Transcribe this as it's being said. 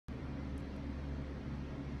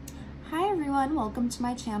Hi everyone, welcome to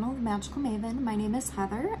my channel, The Magical Maven. My name is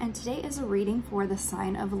Heather, and today is a reading for the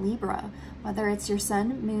sign of Libra, whether it's your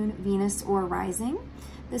sun, moon, Venus, or rising.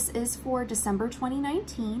 This is for December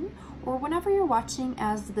 2019, or whenever you're watching,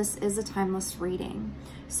 as this is a timeless reading.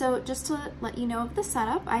 So just to let you know of the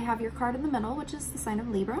setup, I have your card in the middle, which is the sign of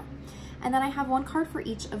Libra, and then I have one card for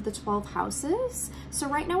each of the 12 houses. So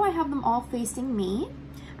right now I have them all facing me.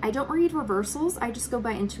 I don't read reversals, I just go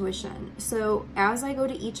by intuition. So as I go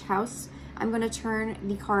to each house, I'm going to turn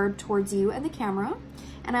the card towards you and the camera.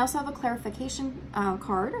 And I also have a clarification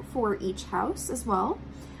card for each house as well.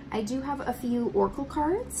 I do have a few oracle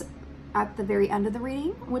cards at the very end of the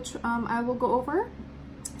reading, which I will go over.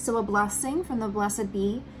 So a blessing from the Blessed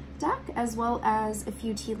Bee deck, as well as a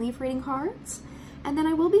few tea leaf reading cards. And then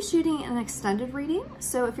I will be shooting an extended reading.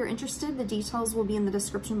 So if you're interested, the details will be in the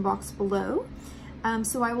description box below.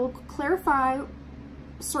 So I will clarify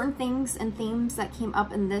certain things and themes that came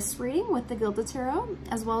up in this reading with the Gilded Tarot,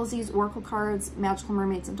 as well as these oracle cards, Magical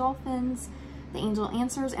Mermaids and Dolphins, the Angel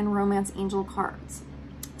Answers, and Romance Angel cards.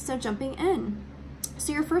 So jumping in.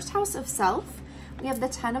 So your first house of self, we have the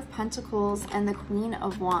 10 of Pentacles and the Queen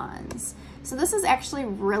of Wands. So this is actually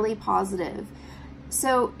really positive.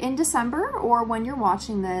 So in December, or when you're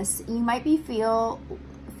watching this, you might be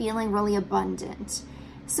feeling really abundant.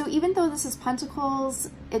 So even though this is Pentacles,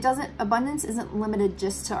 abundance isn't limited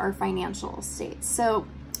just to our financial state. So,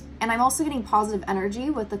 and I'm also getting positive energy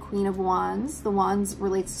with the Queen of Wands. The Wands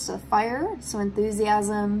relates to fire, so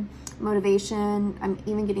enthusiasm, motivation, I'm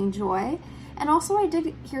even getting joy. And also I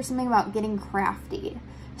did hear something about getting crafty.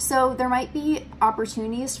 So there might be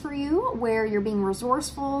opportunities for you where you're being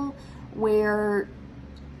resourceful, where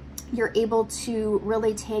you're able to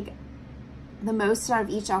really take the most out of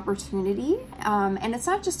each opportunity. And it's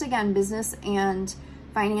not just, again, business and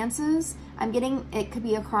finances. I'm getting, it could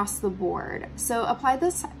be across the board. So apply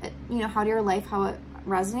this, how to your life, how it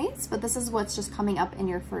resonates, but this is what's just coming up in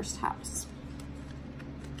your first house.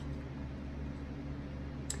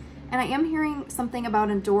 And I am hearing something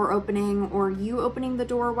about a door opening or you opening the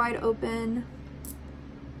door wide open.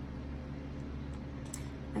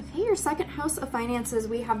 Okay, your second house of finances,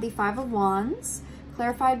 we have the 5 of Wands,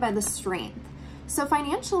 clarified by the Strength. So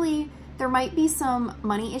financially, there might be some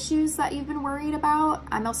money issues that you've been worried about.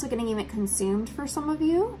 I'm also getting even consumed for some of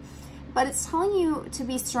you, but it's telling you to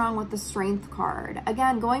be strong with the Strength card.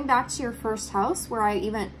 Again, going back to your first house where I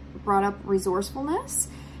even brought up resourcefulness.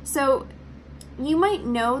 So you might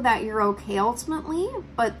know that you're okay ultimately,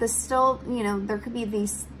 but this still, there could be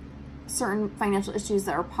these certain financial issues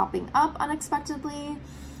that are popping up unexpectedly,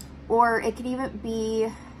 or it could even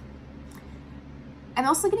be, I'm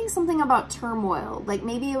also getting something about turmoil, like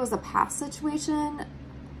maybe it was a past situation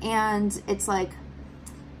and it's like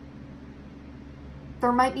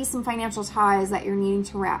there might be some financial ties that you're needing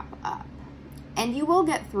to wrap up, and you will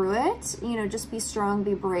get through it. Just be strong,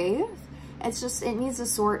 be brave. It's just, it needs to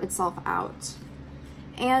sort itself out.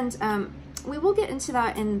 And we will get into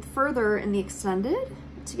that further in the extended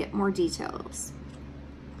to get more details.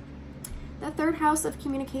 The third house of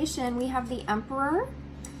communication, we have the Emperor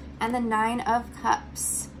and the 9 of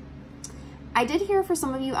Cups. I did hear for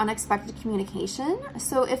some of you unexpected communication.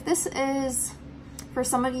 So if this is, for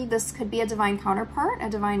some of you, this could be a divine counterpart, a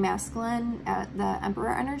divine masculine, the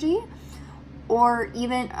Emperor energy, or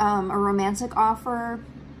even a romantic offer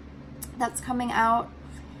that's coming out.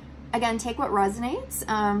 Again, take what resonates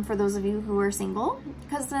for those of you who are single,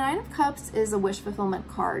 because the 9 of Cups is a wish fulfillment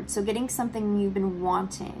card. So getting something you've been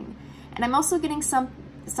wanting. And I'm also getting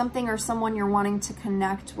something or someone you're wanting to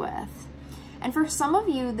connect with. And for some of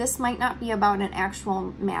you, this might not be about an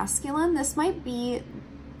actual masculine. This might be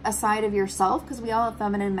a side of yourself, because we all have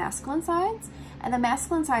feminine and masculine sides, and the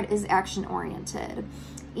masculine side is action oriented,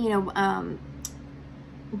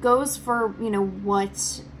 goes for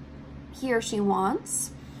what he or she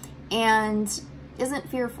wants and isn't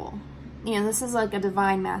fearful. This is like a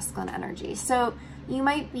divine masculine energy. So you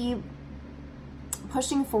might be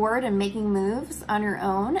pushing forward and making moves on your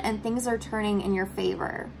own, and things are turning in your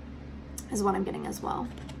favor, is what I'm getting as well.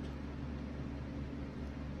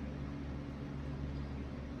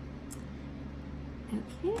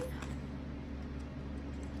 Okay.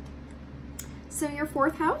 So your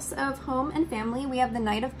fourth house of home and family, we have the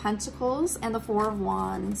Knight of Pentacles and the 4 of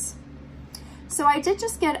Wands. So I did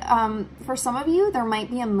just get, for some of you, there might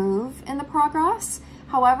be a move in the progress.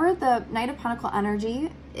 However, the Knight of Pentacle energy,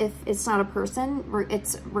 if it's not a person,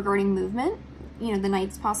 it's regarding movement, the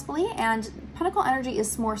Knights possibly, and Pentacle energy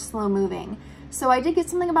is more slow moving. So I did get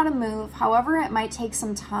something about a move. However, it might take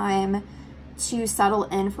some time to settle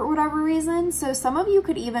in for whatever reason. So some of you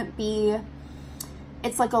could even be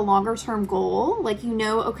it's like a longer term goal. Like, you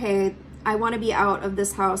know, okay, I want to be out of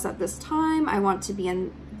this house at this time. I want to be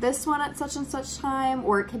in this one at such and such time.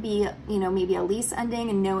 Or it could be, you know, maybe a lease ending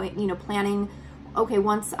and knowing, you know, planning, okay,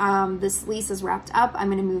 once this lease is wrapped up, I'm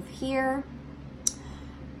going to move here.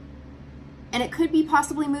 And it could be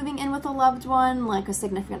possibly moving in with a loved one, like a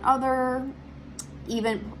significant other,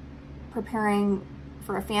 even preparing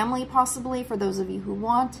for a family, possibly, for those of you who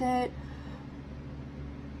want it.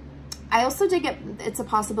 I also did get, it's a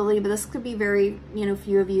possibility, but this could be very, you know,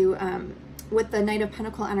 few of you, with the Knight of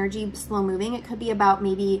Pentacle energy, slow moving, it could be about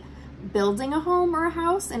maybe building a home or a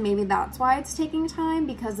house, and maybe that's why it's taking time,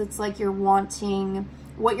 because it's like you're wanting,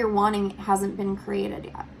 what you're wanting hasn't been created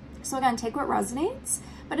yet. So again, take what resonates,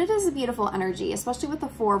 but it is a beautiful energy, especially with the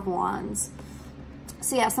Four of Wands.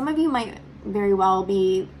 So yeah, some of you might very well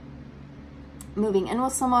be moving in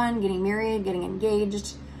with someone, getting married, getting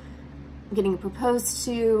engaged, getting proposed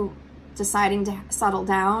to, deciding to settle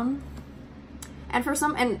down. And for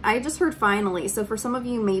some, and I just heard finally, so for some of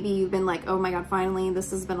you, maybe you've been like, oh my God, finally,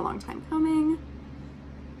 this has been a long time coming.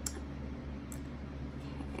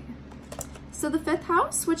 Okay. So the 5th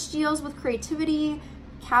house, which deals with creativity,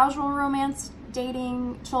 casual romance,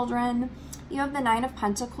 dating, children, you have the 9 of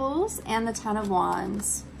Pentacles and the 10 of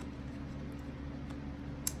Wands.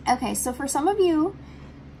 Okay, so for some of you,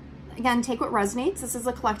 again, take what resonates. This is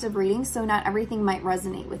a collective reading, so not everything might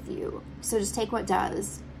resonate with you. So just take what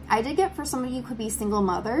does. I did get, for some of you, could be single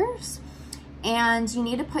mothers, and you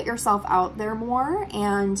need to put yourself out there more.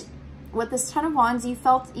 And with this 10 of Wands, you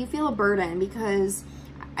feel a burden, because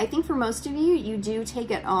I think for most of you, you do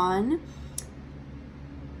take it on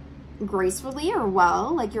gracefully or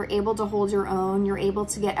well, like you're able to hold your own, you're able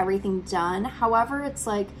to get everything done. However, it's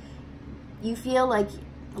like you feel like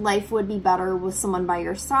life would be better with someone by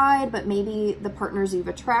your side, but maybe the partners you've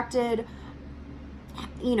attracted,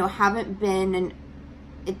 you know, haven't been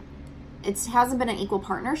it hasn't been an equal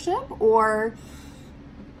partnership, or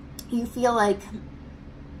you feel like,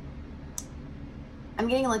 I'm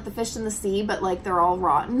getting like the fish in the sea, but like they're all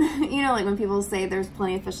rotten. You know, like when people say there's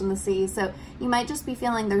plenty of fish in the sea. So you might just be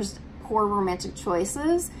feeling there's poor romantic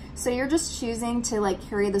choices. So you're just choosing to like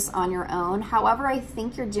carry this on your own. However, I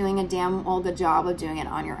think you're doing a damn well good job of doing it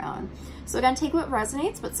on your own. So again, take what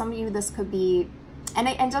resonates, but some of you, this could be, and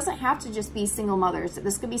it doesn't have to just be single mothers.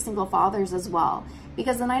 This could be single fathers as well.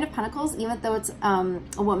 Because the 9 of Pentacles, even though it's a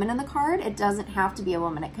woman in the card, it doesn't have to be a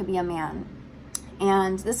woman. It could be a man.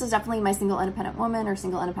 And this is definitely my single independent woman or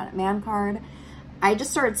single independent man card. I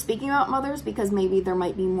just started speaking about mothers because maybe there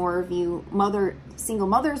might be more of you single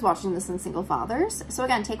mothers watching this than single fathers. So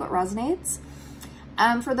again, take what resonates.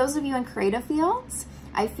 For those of you in creative fields,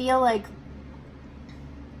 I feel like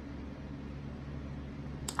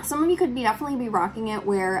some of you could definitely be rocking it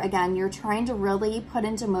where, again, you're trying to really put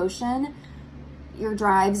into motion your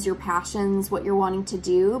drives, your passions, what you're wanting to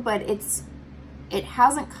do, but it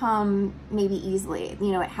hasn't come maybe easily.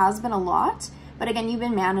 You know, it has been a lot, but again, you've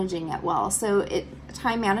been managing it well. So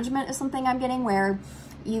time management is something I'm getting where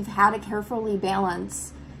you've had to carefully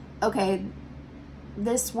balance, okay,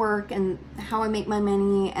 this work and how I make my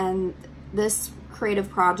money and this creative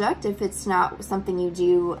project, if it's not something you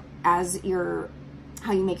do as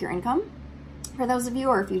how you make your income. For those of you,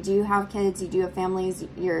 or if you do have kids, you do have families,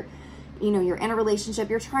 you're in a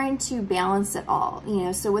relationship, you're trying to balance it all, you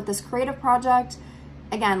know. So with this creative project,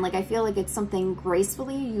 again, like I feel like it's something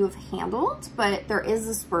gracefully you have handled, but there is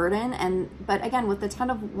this burden. But again, with the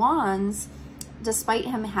 10 of Wands, despite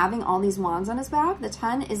him having all these wands on his back, the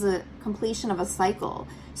 10 is a completion of a cycle.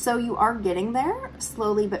 So you are getting there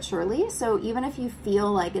slowly but surely. So even if you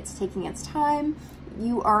feel like it's taking its time,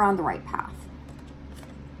 you are on the right path.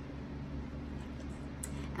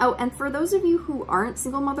 Oh, and for those of you who aren't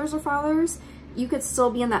single mothers or fathers, you could still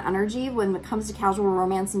be in that energy when it comes to casual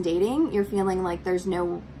romance and dating. You're feeling like there's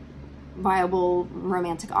no viable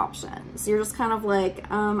romantic options. You're just kind of like,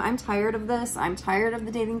 I'm tired of this. I'm tired of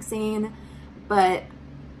the dating scene, but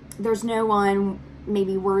there's no one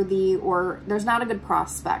maybe worthy, or there's not a good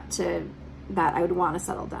prospect that I would want to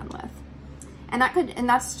settle down with. And that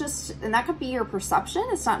could be your perception.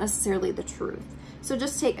 It's not necessarily the truth. So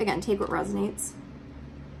just take what resonates.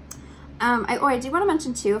 I do want to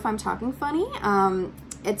mention too, if I'm talking funny, I'm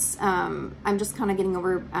just kind of getting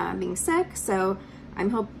over being sick, so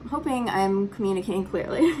I'm hoping I'm communicating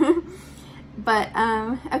clearly. But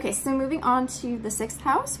okay, so moving on to the 6th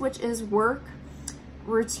house, which is work,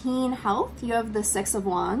 routine, health. You have the 6 of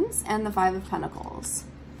Wands and the 5 of Pentacles.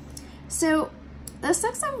 So the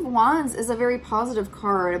 6 of Wands is a very positive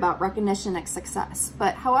card about recognition and success.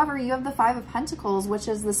 But however, you have the 5 of Pentacles, which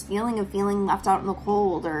is this feeling of feeling left out in the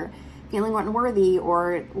cold, or feeling unworthy,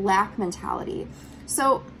 or lack mentality.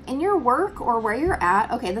 So in your work or where you're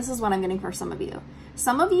at, okay, this is what I'm getting for some of you.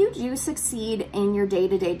 Some of you do succeed in your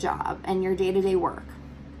day-to-day job and your day-to-day work,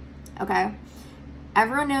 okay?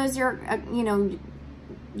 Everyone knows you're, you know,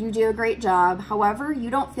 you do a great job. However, you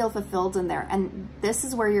don't feel fulfilled in there. And this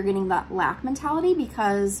is where you're getting that lack mentality,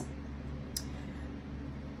 because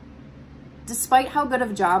despite how good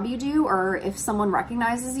of a job you do, or if someone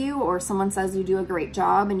recognizes you or someone says you do a great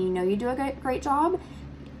job and you know you do a great job,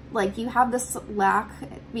 like you have this lack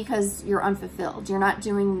because you're unfulfilled. You're not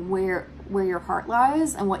doing where your heart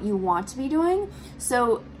lies and what you want to be doing.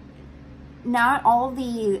 So not all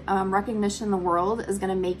the recognition in the world is going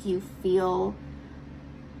to make you feel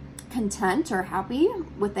content or happy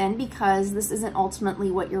within, because this isn't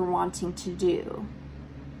ultimately what you're wanting to do.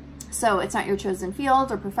 So it's not your chosen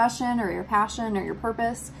field or profession or your passion or your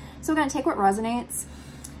purpose. So we're going to take what resonates.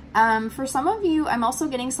 For some of you, I'm also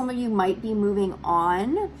getting some of you might be moving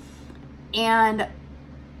on. And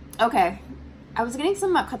okay, I was getting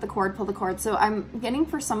some cut the cord, pull the cord. So I'm getting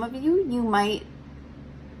for some of you, you might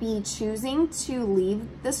be choosing to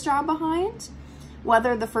leave this job behind,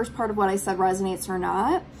 whether the first part of what I said resonates or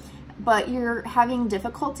not. But you're having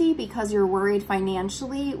difficulty because you're worried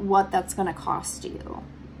financially what that's going to cost you.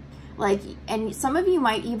 Like, and some of you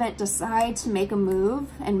might even decide to make a move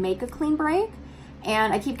and make a clean break.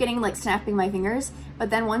 And I keep getting like snapping my fingers,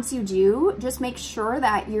 but then once you do, just make sure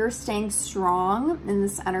that you're staying strong in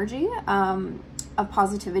this energy of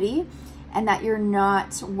positivity, and that you're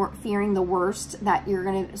not fearing the worst, that you're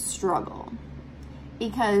going to struggle.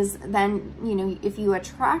 Because then, you know, if you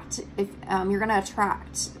attract, you're going to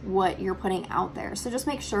attract what you're putting out there. So just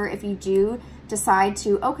make sure if you do decide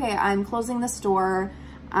to, okay, I'm closing this door,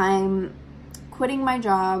 I'm quitting my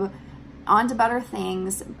job, on to better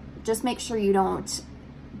things, just make sure you don't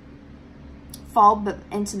fall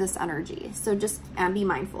into this energy. So just be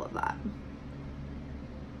mindful of that.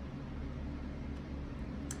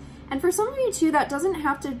 And for some of you too, that doesn't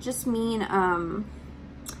have to just mean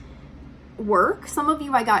work. Some of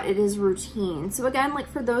you, I got it is routine. So again, like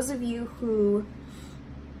for those of you who,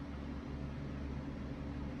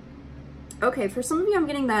 okay, for some of you, I'm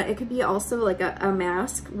getting that it could be also like a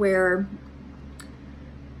mask where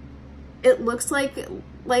it looks like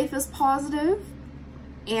life is positive,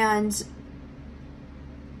 and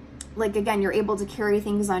like, again, you're able to carry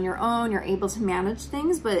things on your own, you're able to manage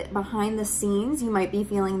things, but behind the scenes, you might be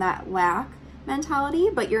feeling that lack mentality,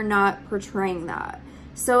 but you're not portraying that.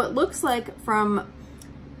 So it looks like from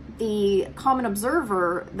the common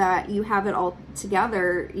observer that you have it all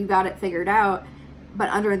together, you got it figured out, but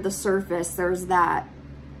under the surface, there's that.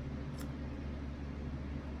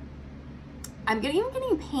 I'm getting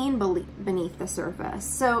pain beneath the surface.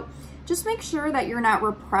 So just make sure that you're not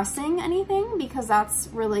repressing anything, because that's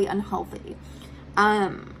really unhealthy.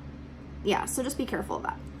 Yeah, so just be careful of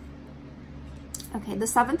that. Okay, the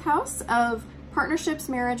 7th house of partnerships,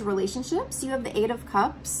 marriage, relationships. You have the 8 of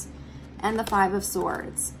Cups and the 5 of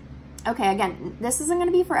Swords. Okay, again, this isn't going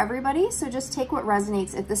to be for everybody, so just take what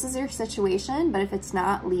resonates if this is your situation, but if it's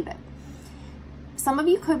not, leave it. Some of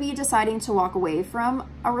you could be deciding to walk away from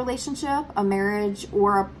a relationship, a marriage,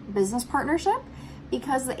 or a business partnership,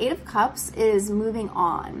 because the 8 of Cups is moving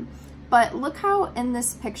on. But look how in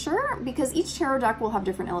this picture, because each tarot deck will have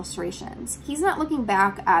different illustrations, he's not looking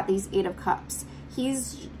back at these 8 of Cups.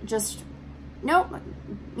 He's just, nope,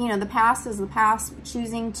 you know, the past is the past,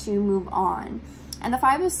 choosing to move on. And the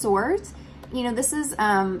 5 of Swords, you know, this is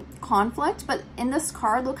conflict, but in this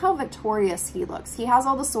card, look how victorious he looks. He has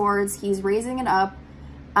all the swords, he's raising it up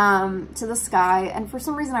to the sky, and for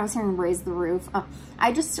some reason I was hearing raise the roof.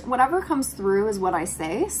 I just, whatever comes through is what I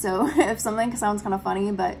say, so if something sounds kind of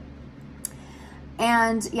funny, but,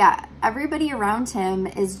 and yeah, everybody around him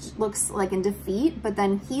looks like in defeat, but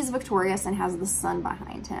then he's victorious and has the sun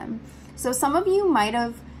behind him. So some of you might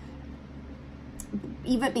have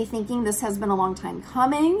even be thinking this has been a long time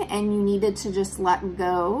coming and you needed to just let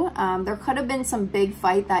go. There could have been some big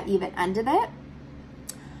fight that even ended it.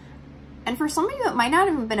 And for some of you, it might not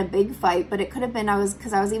have even been a big fight, but it could have been,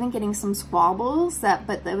 because I was even getting some squabbles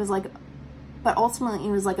but it was like, but ultimately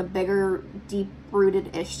it was like a bigger,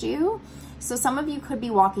 deep-rooted issue. So some of you could be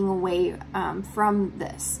walking away from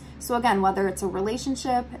this. So again, whether it's a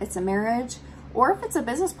relationship, it's a marriage, or if it's a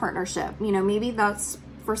business partnership, you know, maybe that's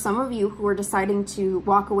for some of you who are deciding to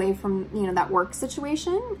walk away from, you know, that work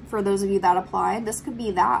situation. For those of you that applied, this could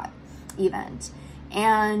be that event.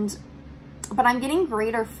 But I'm getting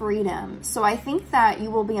greater freedom. So I think that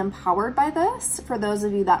you will be empowered by this, for those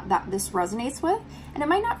of you that this resonates with. And it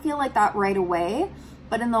might not feel like that right away,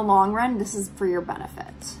 but in the long run, this is for your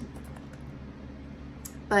benefit.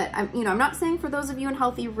 But I'm not saying for those of you in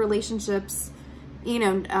healthy relationships, you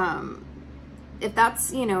know, if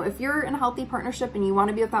that's, you know, if you're in a healthy partnership and you want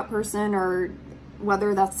to be with that person, or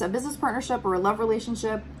whether that's a business partnership or a love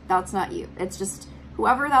relationship, that's not you. It's just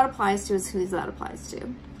whoever that applies to is who that applies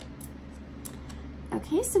to.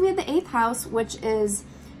 Okay, so we have the 8th house, which is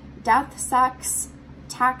death, sex,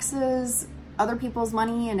 taxes, other people's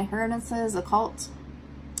money, inheritances, occult.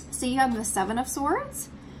 So you have the 7 of Swords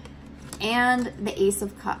and the Ace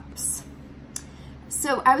of Cups.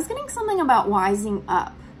 So I was getting something about wising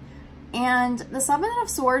up. And the 7 of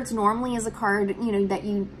Swords normally is a card, you know, that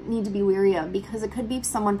you need to be wary of, because it could be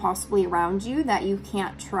someone possibly around you that you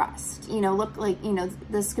can't trust. You know, look like, you know,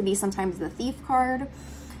 this could be sometimes the Thief card.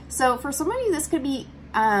 So for some of you, this could be,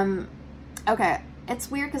 okay,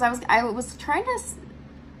 it's weird because I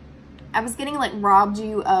was getting like robbed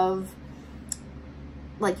you of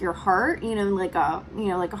like your heart, you know, like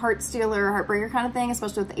a heart stealer, heartbreaker kind of thing,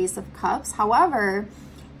 especially with the Ace of Cups. However,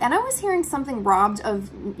 then I was hearing something robbed of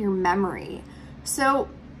your memory. So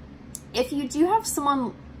if you do have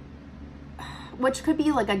someone, which could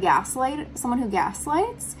be like someone who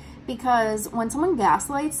gaslights, because when someone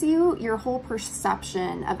gaslights you, your whole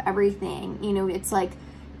perception of everything, you know, it's like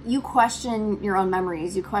you question your own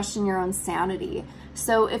memories, you question your own sanity.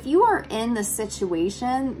 So if you are in this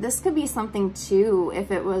situation, this could be something too, if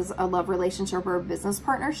it was a love relationship or a business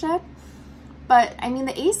partnership. But I mean,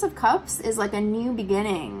 the Ace of Cups is like a new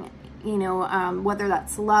beginning, you know, whether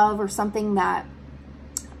that's love or something that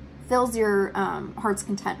fills your heart's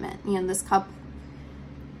contentment, you know, this cup.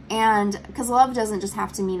 And because love doesn't just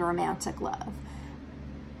have to mean romantic love.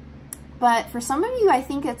 But for some of you, I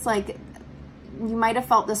think it's like you might have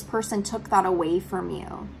felt this person took that away from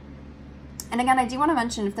you. And again, I do want to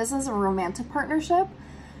mention, if this is a romantic partnership,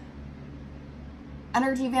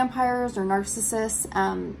 energy vampires or narcissists,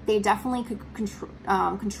 they definitely could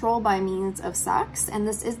control by means of sex. And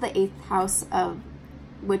this is the 8th house, of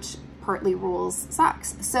which partly rules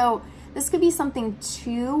sex. So this could be something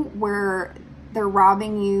too where they're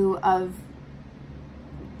robbing you of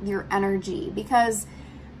your energy, because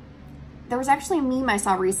there was actually a meme I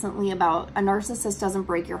saw recently about a narcissist doesn't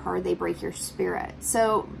break your heart, they break your spirit.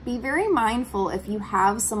 So be very mindful if you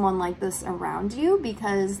have someone like this around you,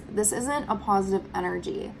 because this isn't a positive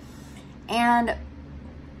energy. And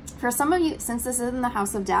for some of you, since this is in the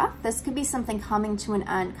house of death, this could be something coming to an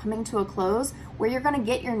end, coming to a close, where you're going to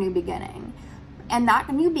get your new beginning. And that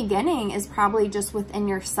new beginning is probably just within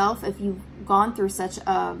yourself if you've gone through such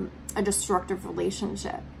a destructive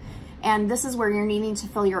relationship. And this is where you're needing to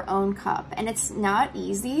fill your own cup. And it's not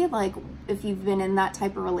easy, like if you've been in that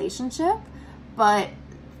type of relationship, but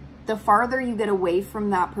the farther you get away from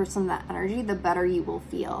that person, that energy, the better you will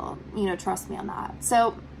feel. You know, trust me on that.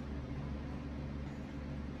 So,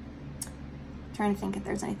 I'm trying to think if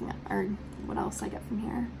there's anything, or what else I get from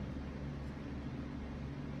here.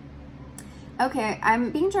 Okay, I'm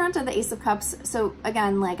being drawn to the Ace of Cups. So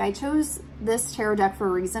again, like I chose this tarot deck for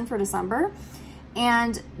a reason for December.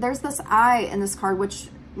 And there's this eye in this card, which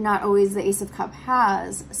not always the Ace of Cups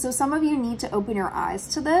has. So some of you need to open your eyes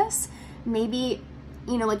to this. Maybe,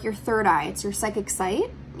 you know, like your third eye, it's your psychic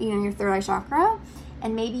sight, you know, your third eye chakra.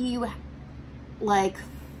 And maybe you like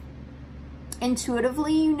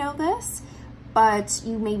intuitively, you know this, but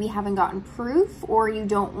you maybe haven't gotten proof, or you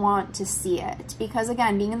don't want to see it. Because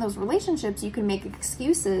again, being in those relationships, you can make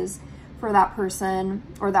excuses for that person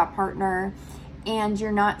or that partner, and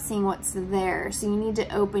you're not seeing what's there. So you need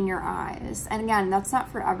to open your eyes. And again, that's not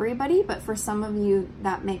for everybody, but for some of you,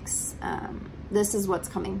 that makes, this is what's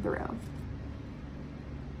coming through.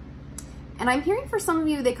 And I'm hearing for some of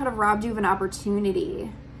you, they could have robbed you of an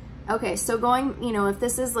opportunity. Okay, so going, you know, if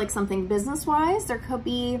this is like something business-wise, there could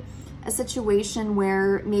be a situation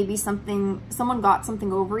where maybe someone got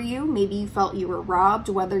something over you. Maybe you felt you were robbed,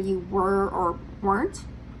 whether you were or weren't.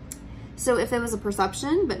 So if it was a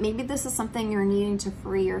perception, but maybe this is something you're needing to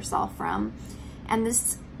free yourself from. And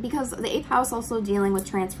this, because the 8th house also dealing with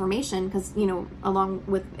transformation, because, you know, along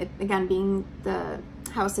with it, again, being the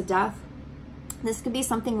house of death, this could be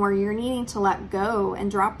something where you're needing to let go and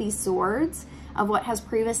drop these swords of what has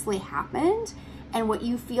previously happened and what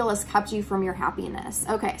you feel has kept you from your happiness.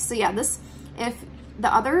 Okay, so yeah, this, if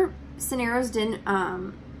the other scenarios didn't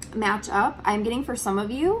match up, I'm getting for some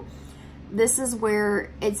of you, this is where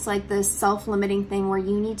it's like this self-limiting thing where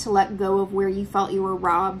you need to let go of where you felt you were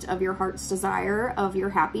robbed of your heart's desire, of your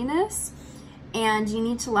happiness, and you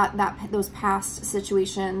need to let those past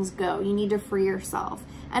situations go. You need to free yourself.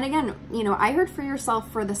 And again, you know, I heard free yourself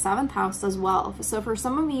for the 7th house as well. So for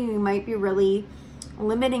some of you, you might be really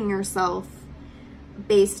limiting yourself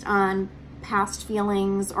based on past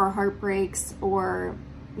feelings or heartbreaks or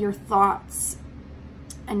your thoughts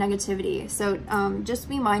and negativity. So just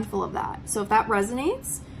be mindful of that. So if that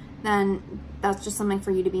resonates, then that's just something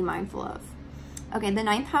for you to be mindful of. Okay, the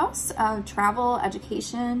 9th house of travel,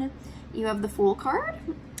 education, you have the Fool card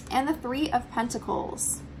and the 3 of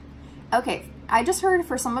Pentacles. Okay, I just heard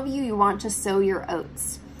for some of you, you want to sow your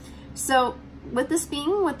oats. So with this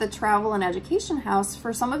being with the travel and education house,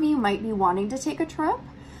 for some of you might be wanting to take a trip.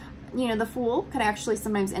 You know, the Fool could actually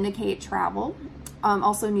sometimes indicate travel,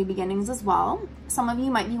 also new beginnings as well. Some of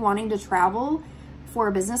you might be wanting to travel for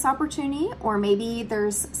a business opportunity, or maybe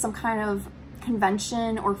there's some kind of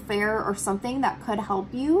convention or fair or something that could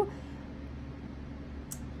help you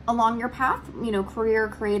along your path, you know, career,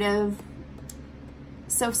 creative.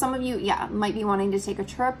 So some of you, yeah, might be wanting to take a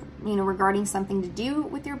trip, you know, regarding something to do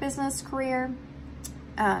with your business, career,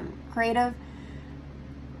 creative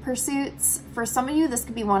pursuits. For some of you, this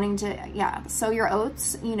could be wanting to, yeah, sow your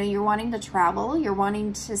oats. You know, you're wanting to travel, you're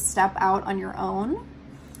wanting to step out on your own.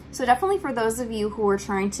 So definitely for those of you who are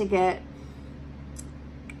trying to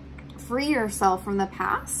free yourself from the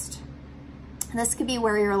past, this could be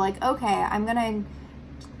where you're like, okay, I'm gonna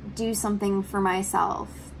do something for myself.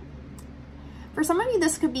 For some of you,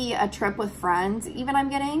 this could be a trip with friends, even I'm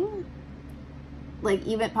getting, like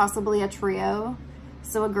even possibly a trio.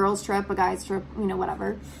 So a girl's trip, a guy's trip, you know,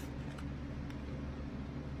 whatever.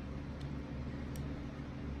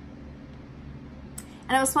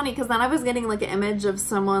 And it was funny because then I was getting like an image of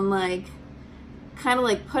someone like, kind of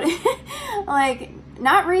like putting, like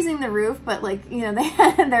not raising the roof, but like, you know, they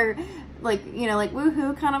had their like, you know, like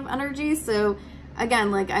woohoo kind of energy. So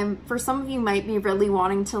again, like for some of you might be really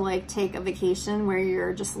wanting to like take a vacation where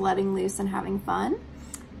you're just letting loose and having fun.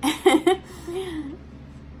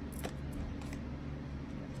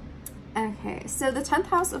 Okay, so the 10th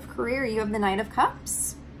house of career, you have the Knight of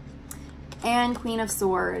Cups and Queen of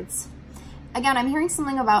Swords. Again, I'm hearing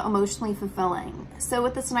something about emotionally fulfilling. So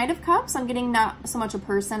with this Knight of Cups, I'm getting not so much a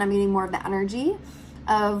person, I'm getting more of the energy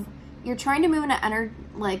of you're trying to move in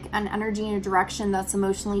an energy in a direction that's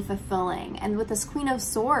emotionally fulfilling. And with this Queen of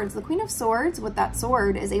Swords, the Queen of Swords with that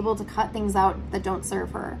sword is able to cut things out that don't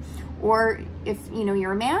serve her. Or if, you know,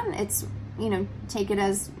 you're a man, it's, you know, take it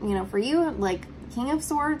as, you know, for you, like King of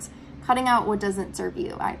Swords, cutting out what doesn't serve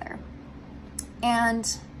you either.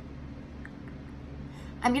 And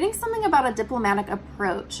I'm getting something about a diplomatic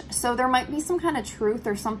approach. So there might be some kind of truth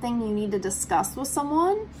or something you need to discuss with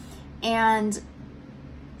someone. And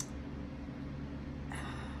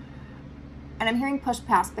I'm hearing push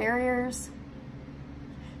past barriers.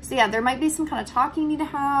 So yeah, there might be some kind of talk you need to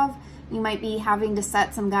have. You might be having to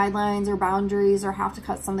set some guidelines or boundaries or have to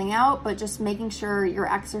cut something out, but just making sure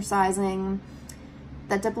you're exercising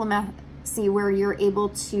that diplomacy where you're able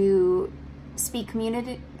to speak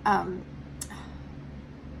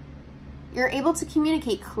you're able to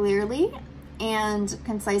communicate clearly and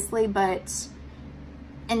concisely, but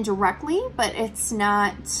indirectly, but it's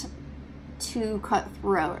not too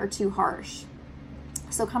cutthroat or too harsh.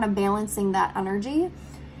 So kind of balancing that energy.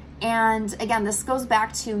 And again, this goes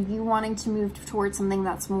back to you wanting to move towards something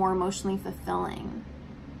that's more emotionally fulfilling,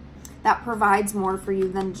 that provides more for you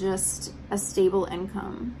than just a stable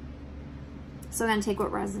income. So then take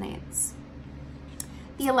what resonates.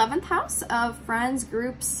 The 11th house of friends,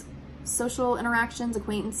 groups, social interactions,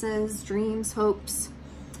 acquaintances, dreams, hopes.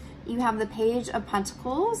 You have the Page of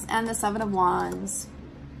Pentacles and the 7 of Wands.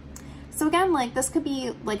 So again, like this could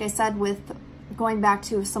be, like I said, with going back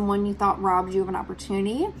to someone you thought robbed you of an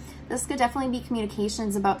opportunity. This could definitely be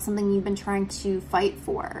communications about something you've been trying to fight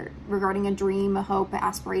for regarding a dream, a hope, an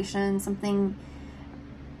aspiration, something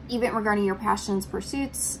even regarding your passions,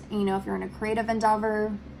 pursuits, you know, if you're in a creative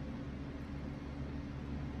endeavor.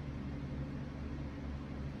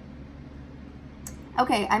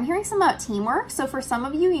 Okay, I'm hearing some about teamwork. So for some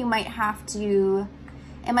of you, you might have to,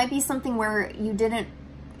 it might be something where you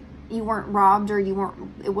weren't robbed or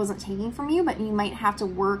it wasn't taken from you, but you might have to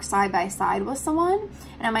work side by side with someone.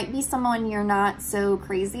 And it might be someone you're not so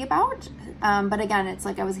crazy about. But again, it's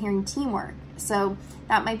like I was hearing teamwork. So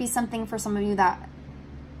that might be something for some of you that,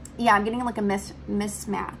 yeah, I'm getting like a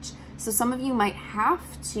mismatch. So some of you might have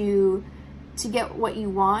to get what you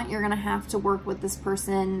want, you're gonna have to work with this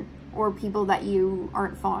person or people that you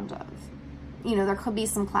aren't fond of. You know, there could be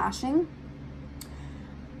some clashing.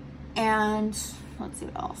 And let's see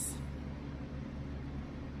what else.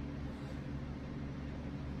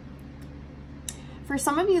 For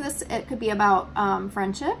some of you, it could be about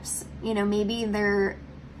friendships. You know, maybe there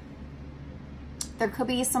could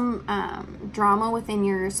be some drama within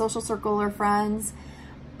your social circle or friends.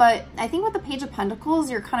 But I think with the Page of Pentacles,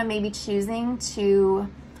 you're kind of maybe choosing to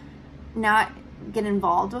not get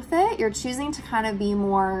involved with it. You're choosing to kind of be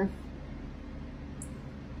more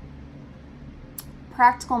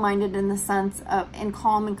practical minded in the sense of, and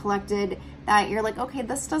calm and collected, that you're like, okay,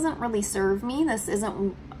 this doesn't really serve me. This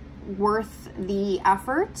isn't worth the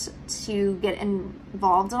effort to get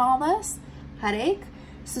involved in all this headache.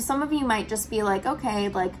 So some of you might just be like, okay,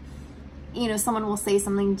 like, you know, someone will say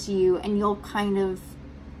something to you and you'll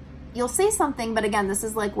say something, but again, this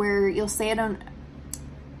is like where you'll say it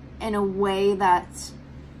in a way that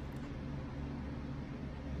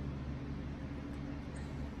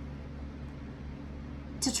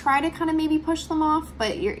to try to kind of maybe push them off,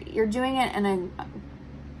 but you're doing it in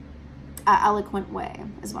a eloquent way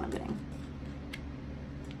is what I'm getting.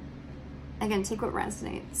 Again, take what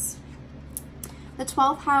resonates. The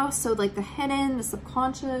 12th house, so like the hidden, the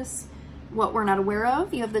subconscious, what we're not aware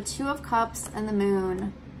of. You have the 2 of Cups and the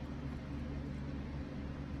Moon.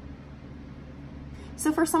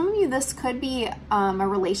 So for some of you, this could be a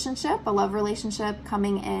relationship, a love relationship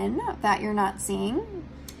coming in that you're not seeing.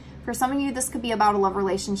 For some of you, this could be about a love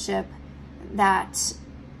relationship that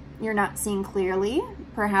you're not seeing clearly,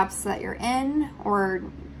 perhaps that you're in or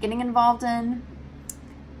getting involved in.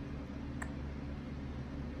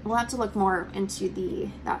 We'll have to look more into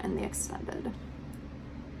that in the extended.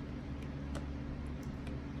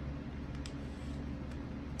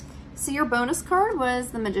 So your bonus card was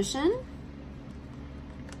the Magician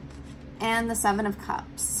and the 7 of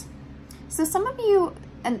Cups. So some of you,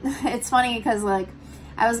 and it's funny because like,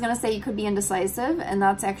 I was gonna say you could be indecisive, and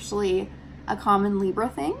that's actually a common Libra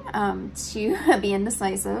thing, to be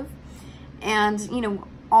indecisive. And, you know,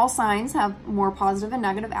 all signs have more positive and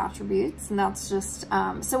negative attributes, and that's just,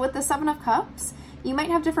 so with the 7 of Cups, you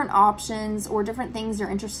might have different options or different things you're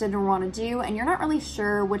interested in or want to do, and you're not really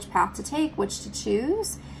sure which path to take, which to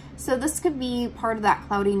choose. So this could be part of that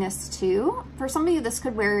cloudiness too. For some of you, this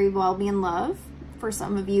could very well be in love. For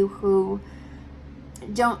some of you who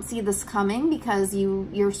don't see this coming because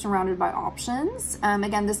you're surrounded by options.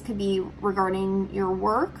 Again, this could be regarding your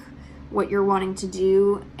work, what you're wanting to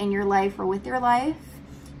do in your life or with your life.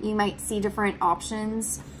 You might see different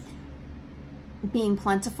options being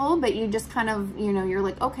plentiful, but you just kind of, you know, you're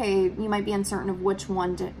like, okay, you might be uncertain of which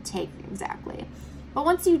one to take exactly. But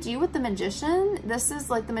once you do with the Magician, this is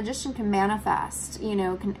like the Magician can manifest, you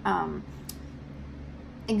know, can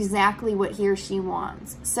exactly what he or she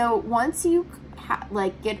wants. So once you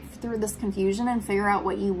like get through this confusion and figure out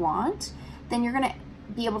what you want, then you're gonna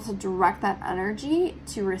be able to direct that energy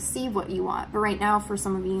to receive what you want. But right now, for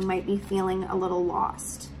some of you, you might be feeling a little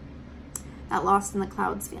lost. That lost in the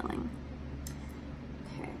clouds feeling.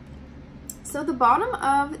 Okay. So the bottom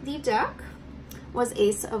of the deck was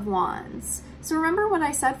Ace of Wands. So remember what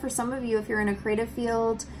I said, for some of you, if you're in a creative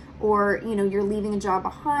field or, you know, you're leaving a job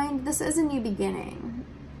behind, this is a new beginning.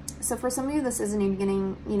 So for some of you, this is a new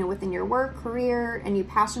beginning, you know, within your work, career, a new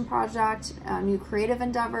passion project, a new creative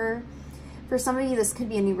endeavor. For some of you, this could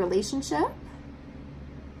be a new relationship.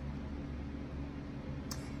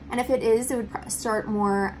 And if it is, it would start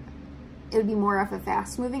more, it would be more of a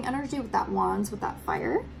fast moving energy with that Wands, with that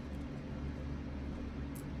fire.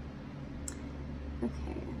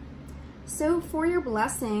 Okay. So for your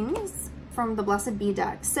blessings from the Blessed Bee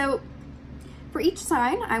deck. So for each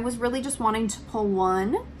sign, I was really just wanting to pull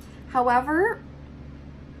one. However,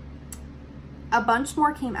 a bunch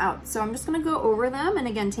more came out. So I'm just going to go over them and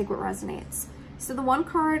again, take what resonates. So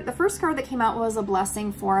the first card that came out was a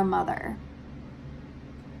blessing for a mother.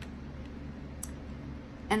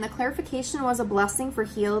 And the clarification was a blessing for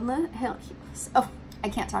oh, I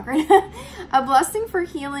can't talk right now. A blessing for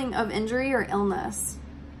healing of injury or illness.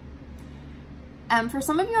 For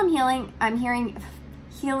some of you, I'm hearing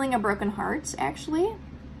healing a broken heart, actually.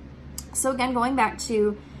 So again, going back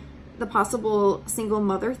to the possible single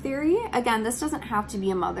mother theory. Again, this doesn't have to be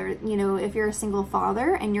a mother. You know, if you're a single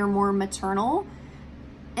father and you're more maternal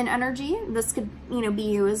in energy, this could, you know, be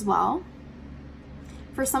you as well.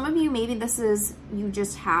 For some of you, maybe this is you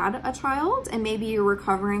just had a child and maybe you're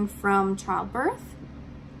recovering from childbirth.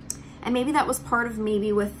 And maybe that was part of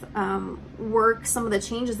maybe with work, some of the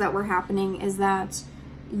changes that were happening is that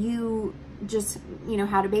you just, you know,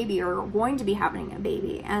 had a baby or going to be having a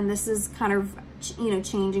baby. And this is kind of, you know,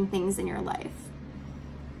 changing things in your life.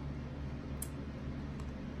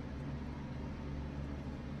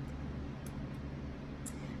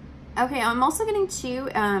 Okay, I'm also getting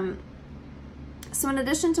to, so in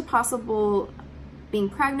addition to possible being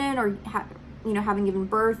pregnant or, you know, having given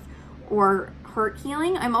birth or hurt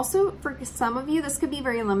healing, I'm also, for some of you, this could be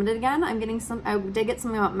very limited again. I did get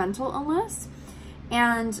something about mental illness.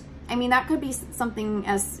 And I mean, that could be something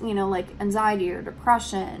as, you know, like anxiety or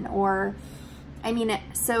depression or, I mean,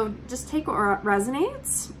 so just take what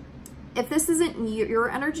resonates. If this isn't your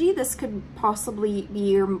energy, this could possibly be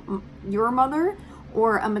your mother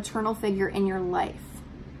or a maternal figure in your life.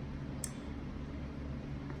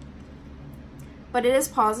 But it is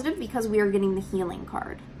positive because we are getting the healing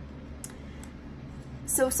card.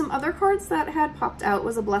 So some other cards that had popped out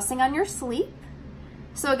was a blessing on your sleep.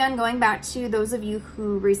 So again, going back to those of you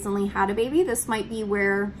who recently had a baby, this might be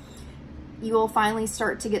where you will finally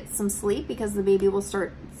start to get some sleep because the baby will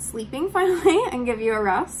start sleeping finally and give you a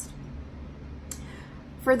rest.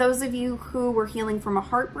 For those of you who were healing from a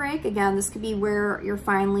heartbreak, again, this could be where you're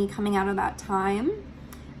finally coming out of that time.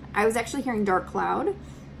 I was actually hearing dark cloud,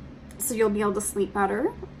 so you'll be able to sleep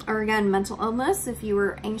better. Or again, mental illness, if you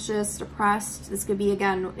were anxious, depressed, this could be,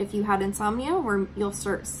 again, if you had insomnia, where you'll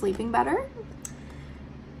start sleeping better.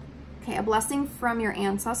 Okay, a blessing from your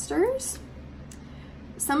ancestors.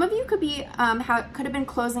 Some of you could be could have been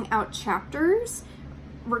closing out chapters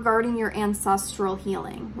regarding your ancestral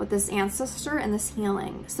healing with this ancestor and this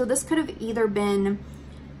healing. So this could have either been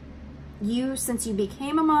you since you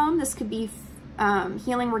became a mom. This could be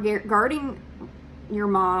healing regarding your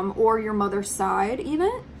mom or your mother's side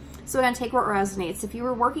even. So again, take what resonates. If you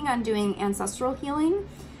were working on doing ancestral healing,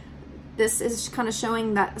 this is kind of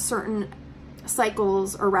showing that certain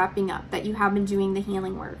cycles are wrapping up, that you have been doing the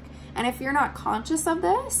healing work. And if you're not conscious of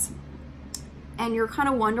this and you're kind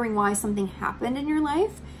of wondering why something happened in your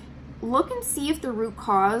life, look and see if the root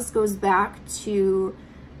cause goes back to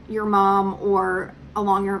your mom or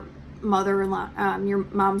along your your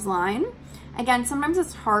mom's line. Again, sometimes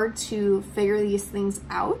it's hard to figure these things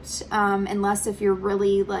out unless if you're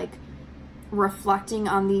really like reflecting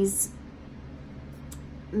on these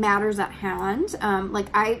matters at hand. Like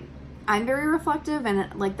I'm very reflective,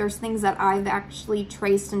 and like there's things that I've actually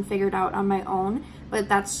traced and figured out on my own, but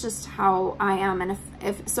that's just how I am. And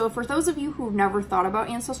if so, for those of you who've never thought about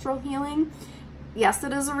ancestral healing, yes,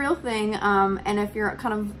 it is a real thing. And if you're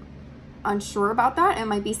kind of unsure about that, it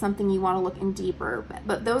might be something you want to look in deeper.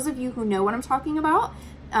 But those of you who know what I'm talking about,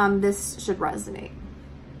 this should resonate.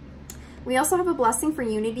 We also have a blessing for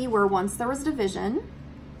unity where once there was division.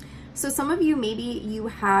 So some of you, maybe you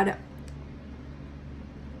had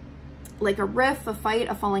like a rift, a fight,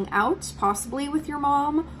 a falling out, possibly with your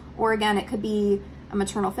mom, or again, it could be a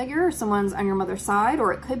maternal figure, someone's on your mother's side,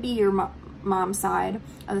 or it could be your mom's side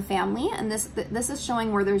of the family. And this is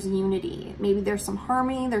showing where there's unity. Maybe there's some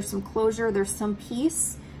harmony, there's some closure, there's some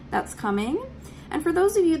peace that's coming. And for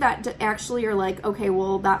those of you that actually are like, okay,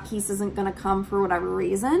 well, that peace isn't going to come for whatever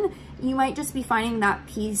reason, you might just be finding that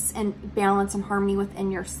peace and balance and harmony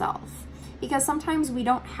within yourself. Because sometimes we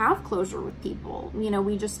don't have closure with people, you know,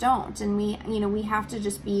 we just don't. And we have to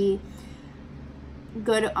just be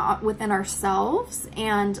good within ourselves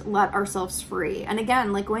and let ourselves free. And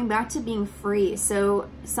again, like going back to being free. So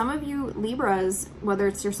some of you Libras, whether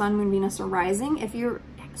it's your sun, moon, Venus, or rising, if you're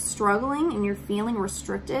struggling and you're feeling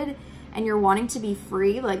restricted and you're wanting to be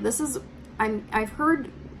free, like this is, I've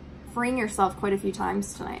heard freeing yourself quite a few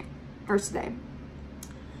times tonight or today.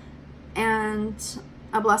 And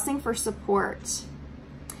a blessing for support.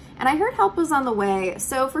 And I heard help was on the way.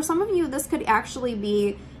 So for some of you, this could actually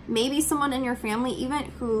be maybe someone in your family even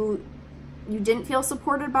who you didn't feel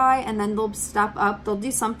supported by, and then they'll step up, they'll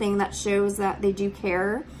do something that shows that they do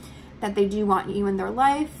care, that they do want you in their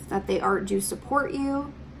life, that they do support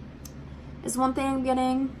you, is one thing I'm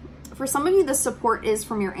getting. For some of you, the support is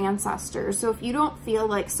from your ancestors. So if you don't feel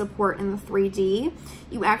like support in the 3D,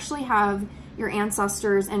 you actually have your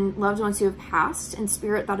ancestors and loved ones who have passed in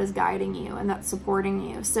spirit that is guiding you and that's supporting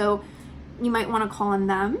you. So you might want to call on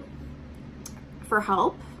them for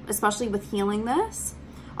help, especially with healing this.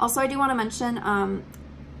 Also, I do want to mention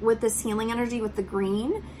with this healing energy with the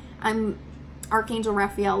green, Archangel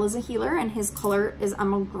Raphael is a healer and his color is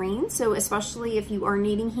emerald green. So especially if you are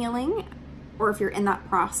needing healing or if you're in that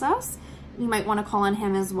process, you might want to call on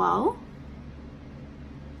him as well.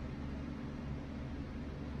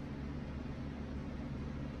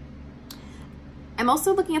 I'm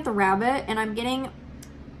also looking at the rabbit, and I'm getting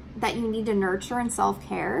that you need to nurture and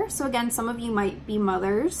self-care. So again, some of you might be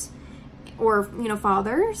mothers or, you know,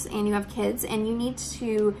 fathers, and you have kids, and you need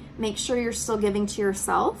to make sure you're still giving to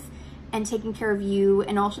yourself and taking care of you,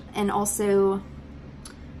 and also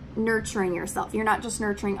nurturing yourself. You're not just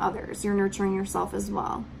nurturing others, you're nurturing yourself as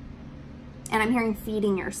well. And I'm hearing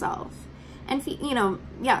feeding yourself. And, you know,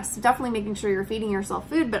 yes, definitely making sure you're feeding yourself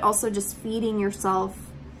food, but also just feeding yourself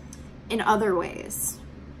in other ways.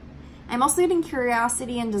 I'm also getting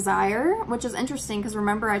curiosity and desire, which is interesting because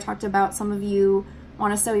remember I talked about some of you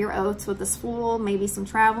want to sow your oats with this Fool, maybe some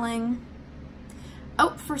traveling. Oh,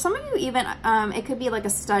 for some of you even, it could be like a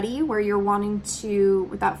study where you're wanting to,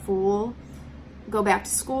 with that Fool, go back to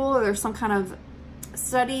school, or there's some kind of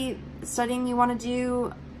studying you want to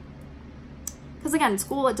do. because again,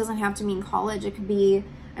 school, it doesn't have to mean college. It could be,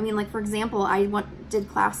 I mean, like for example, I did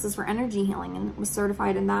classes for energy healing and was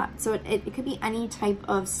certified in that. So it could be any type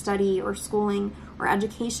of study or schooling or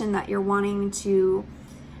education that you're wanting to,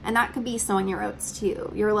 and that could be sowing your oats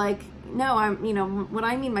too. You're like, no, I'm, you know, what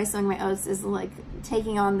I mean by sowing my oats is like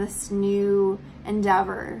taking on this new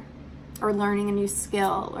endeavor or learning a new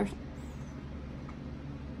skill. Or okay.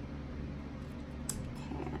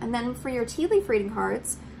 And then for your tea leaf reading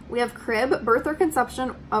cards, we have crib, birth or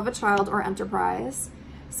conception of a child or enterprise.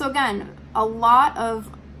 So again, a lot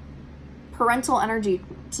of parental energy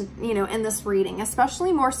to, you know, in this reading,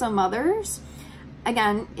 especially more so mothers.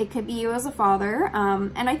 Again, it could be you as a father,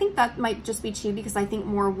 and I think that might just be too because I think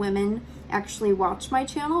more women actually watch my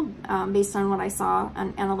channel based on what I saw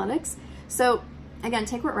on analytics. So again,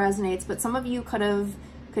 take what resonates, but some of you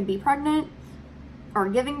could be pregnant or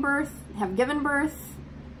giving birth, have given birth.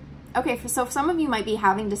 Okay, so some of you might be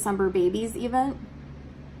having December babies even.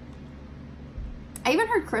 I even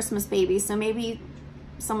heard Christmas babies, so maybe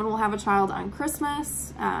someone will have a child on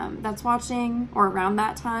Christmas that's watching or around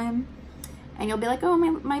that time. And you'll be like, oh,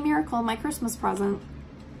 my miracle, my Christmas present.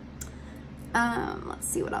 Let's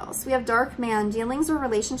see what else. We have dark man, dealings or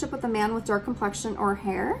relationship with a man with dark complexion or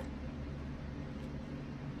hair.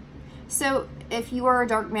 So if you are a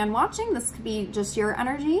dark man watching, this could be just your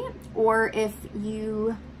energy, or if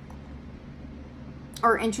you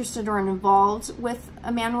are interested or involved with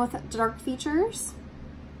a man with dark features.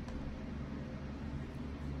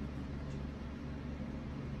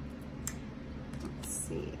 Let's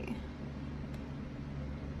see.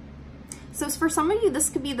 So for some of you, this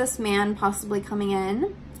could be this man possibly coming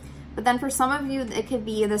in, but then for some of you, it could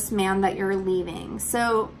be this man that you're leaving.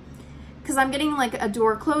 So, because I'm getting like a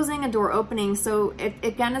door closing, a door opening. So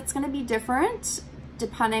again, it's going to be different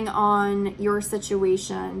depending on your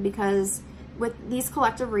situation, because with these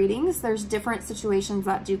collective readings, there's different situations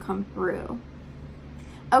that do come through.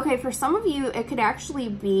 Okay, for some of you, it could actually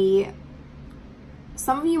be,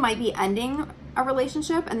 some of you might be ending a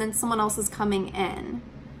relationship and then someone else is coming in.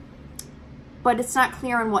 But it's not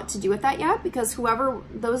clear on what to do with that yet, because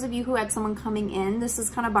those of you who had someone coming in, this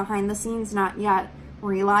is kind of behind the scenes, not yet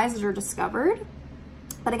realized or discovered.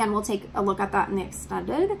 But again, we'll take a look at that in the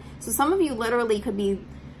extended. So some of you literally could be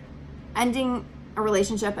ending a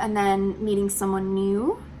relationship and then meeting someone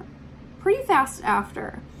new pretty fast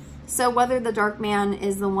after. So whether the dark man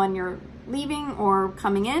is the one you're leaving or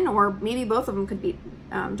coming in, or maybe both of them could be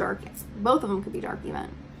dark. Both of them could be dark even.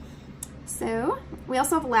 So we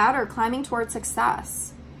also have ladder, climbing towards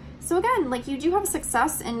success. So again, like you do have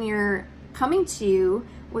success in your coming to you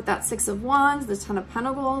with that 6 of Wands, the 10 of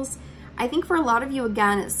Pentacles. I think for a lot of you,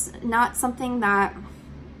 again, it's not something that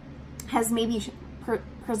has maybe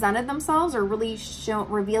presented themselves or really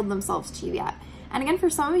revealed themselves to you yet. And again, for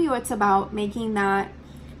some of you, it's about making that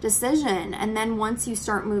decision. And then once you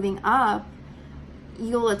start moving up,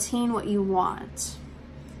 you'll attain what you want.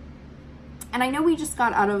 And I know we just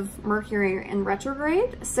got out of Mercury in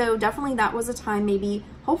retrograde, so definitely that was a time maybe,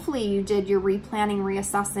 hopefully you did your replanning,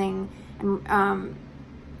 reassessing,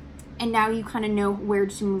 and now you kind of know where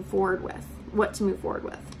to move forward with, what to move forward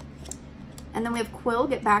with. And then we have Quill,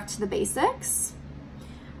 get back to the basics.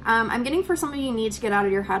 I'm getting for some of you need to get out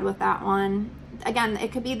of your head with that one. Again,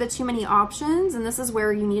 it could be the too many options, and this is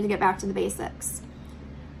where you need to get back to the basics.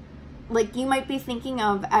 Like you might be thinking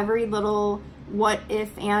of every little what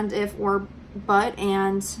if, and if, or but,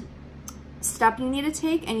 and step you need to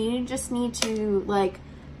take, and you just need to, like,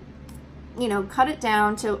 you know, cut it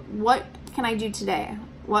down to what can I do today?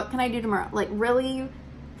 What can I do tomorrow? Like really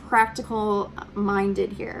practical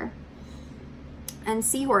minded here. And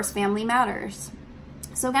Seahorse, family matters.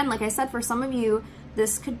 So again, like I said, for some of you,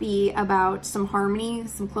 this could be about some harmony,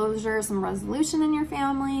 some closure, some resolution in your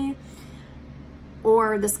family,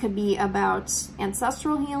 or this could be about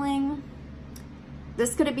ancestral healing.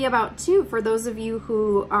 This could be about too, for those of you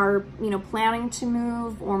who are, you know, planning to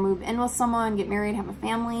move or move in with someone, get married, have a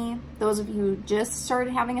family. Those of you who just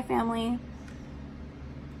started having a family.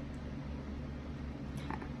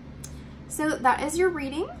 Okay. So that is your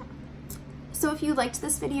reading. So if you liked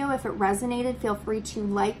this video, if it resonated, feel free to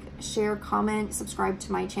like, share, comment, subscribe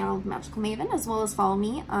to my channel, The Magical Maven, as well as follow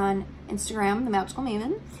me on Instagram, The Magical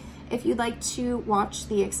Maven. If you'd like to watch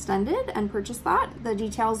the extended and purchase that, the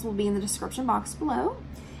details will be in the description box below.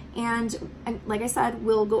 And like I said,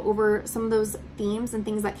 we'll go over some of those themes and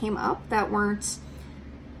things that came up that weren't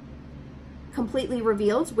completely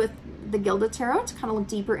revealed with the Gilded Tarot to kind of look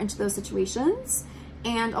deeper into those situations.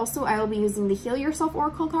 And also I will be using the Heal Yourself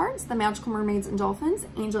Oracle cards, the Magical Mermaids and Dolphins,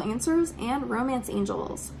 Angel Answers, and Romance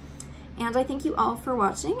Angels. And I thank you all for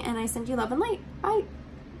watching, and I send you love and light. Bye.